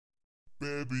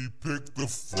Baby, pick the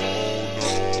phone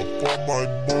up on my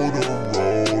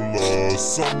Motorola.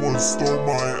 Someone stole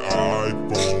my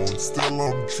iPhone, still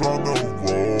I'm tryna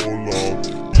roll up.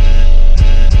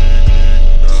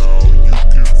 Now you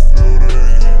can feel the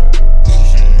heat.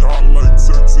 She hot like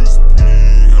Texas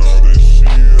Pete. How did she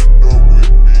end up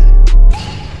with me?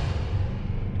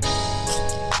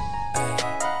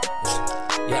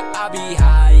 Yeah, I be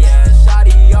high, yeah,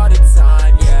 shawty all the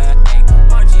time, yeah. Ayy,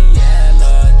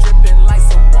 Margiela, drippin' like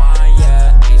some wine,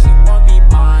 yeah. Ayy, she want be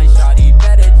mine, shawty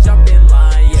better jump in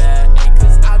line, yeah. Ayy,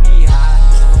 cause I be high,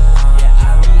 yeah,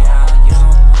 I be high, yeah,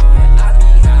 I be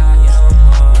high, yeah,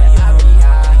 I be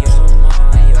high, yeah,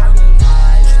 I be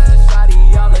high, yeah, shawty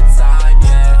all the time,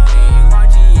 yeah. Ayy,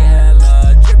 Margiela,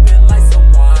 drippin' like some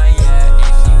wine, yeah.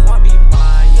 Ayy, she want be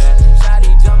mine, yeah,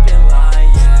 shawty jump in line,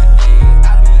 yeah. Ayy,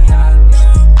 I be high,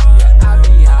 yeah, I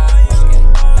be high, okay,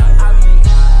 now I be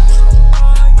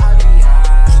high, I be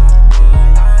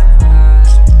high,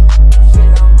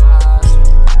 shit, I'm high,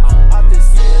 I'm up the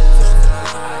stairs,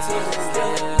 I'm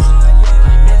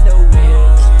in the wheel,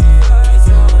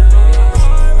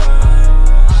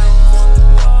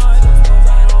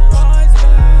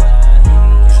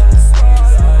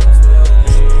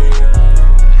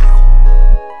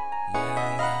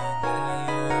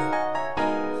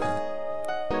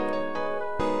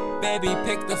 Baby,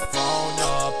 pick the phone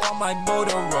up on my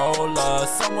Motorola.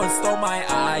 Someone stole my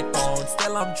iPhone,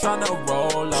 still I'm tryna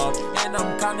roll up, and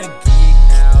I'm kinda geek.